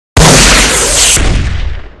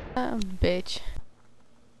Bitch.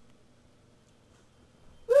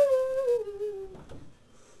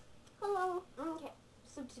 Hello. Okay,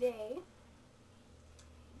 so today,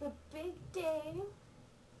 the big day,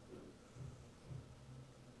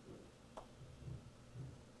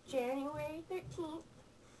 January 13th,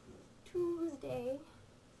 Tuesday,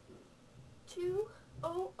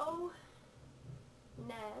 2009,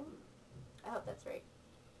 I hope that's right,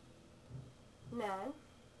 9,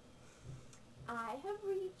 I have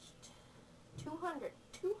reached 200,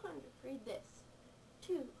 read this,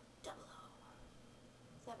 200,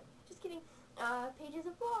 7, just kidding, pages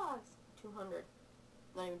of blogs, 200,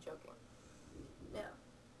 not even joking. Now,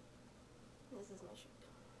 this is my shirt,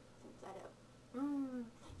 it's inside out,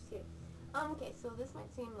 just kidding. Okay, so this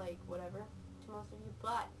might seem like whatever to most of you,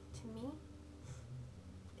 but to me,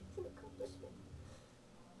 it's an accomplishment.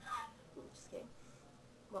 Just kidding.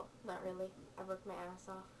 Well, not really. I worked my ass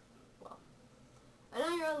off. Well, I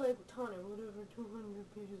know you're all like, Tony, whatever, 200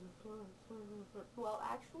 pages of blogs. Well,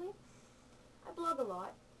 actually, I blog a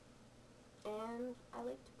lot, and I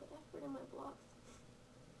like to put effort in my blogs.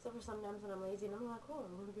 Except for sometimes when I'm lazy and I'm like, oh,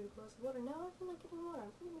 I'm going to get a glass of water. Now I feel like getting water.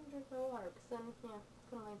 I'm going to drink my water, because then, yeah, it's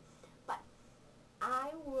kind of lame. But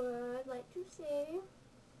I would like to say,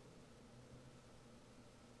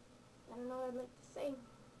 I don't know what I'd like to say.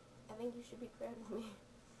 I think you should be proud of me.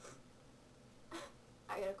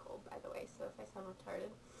 I got a cold, by the way, so if I sound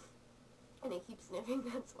retarded and I keep sniffing,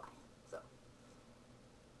 that's why. So,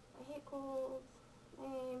 I hate colds.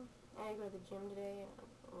 I go to the gym today and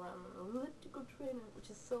run an elliptical trainer, which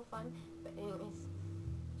is so fun. But anyways,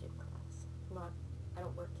 gym class. I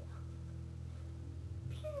don't work out.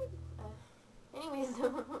 Anyways,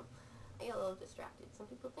 I get a little distracted. Some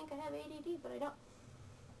people think I have ADD, but I don't.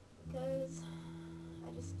 Because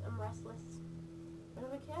I'm restless. I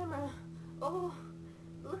have a camera. Oh,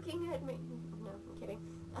 looking at me. No, I'm kidding.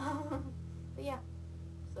 But yeah,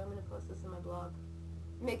 so I'm going to post this in my blog.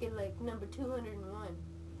 Make it like number 201.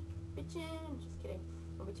 Bitchin'. Just kidding.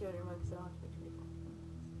 It'll be 201 because it'll have to be 24.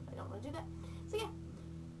 I don't want to do that. So yeah.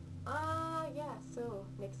 Yeah, so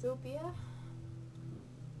Nexopia.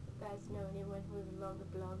 You guys know anyone who would love to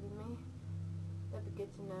blog with me? That'd be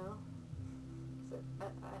good to know. So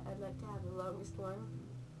I'd like to have the longest one.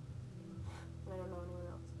 I don't know anyone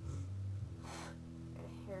else. Got a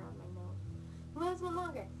hair on my nose. Who has one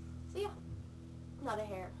longer? So yeah. Not a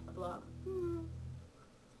hair, a blog.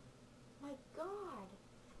 My god.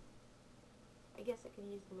 I guess I could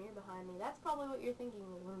use the mirror behind me. That's probably what you're thinking.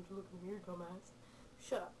 Like, why don't you look in the mirror, dumbass?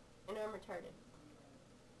 Shut up. And I'm retarded.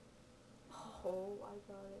 Oh, I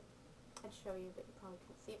got it. I'd show you, but you probably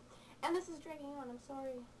couldn't see it. And this is dragging on. I'm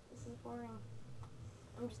sorry. This is boring.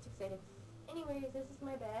 I'm just excited. Anyways, this is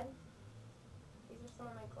my bed. These are some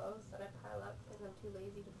of my clothes that I pile up because I'm too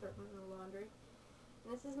lazy to throw them in the laundry.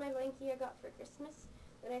 And this is my blankie I got for Christmas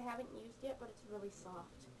that I haven't used yet, but it's really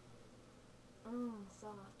soft.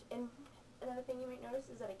 Soft. And another thing you might notice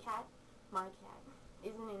is that my cat,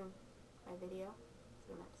 isn't in my video.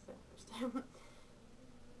 So that's the first time.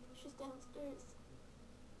 She's downstairs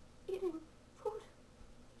eating food.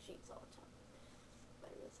 She eats all the time.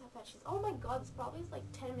 But it is how fat she's. Oh my god, this probably is like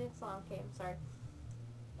 10 minutes long. Okay, I'm sorry.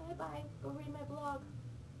 Bye-bye. Go read my blog.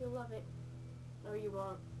 You'll love it. Or you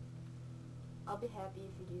won't. I'll be happy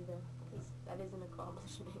if you do though, because that is an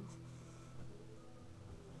accomplishment.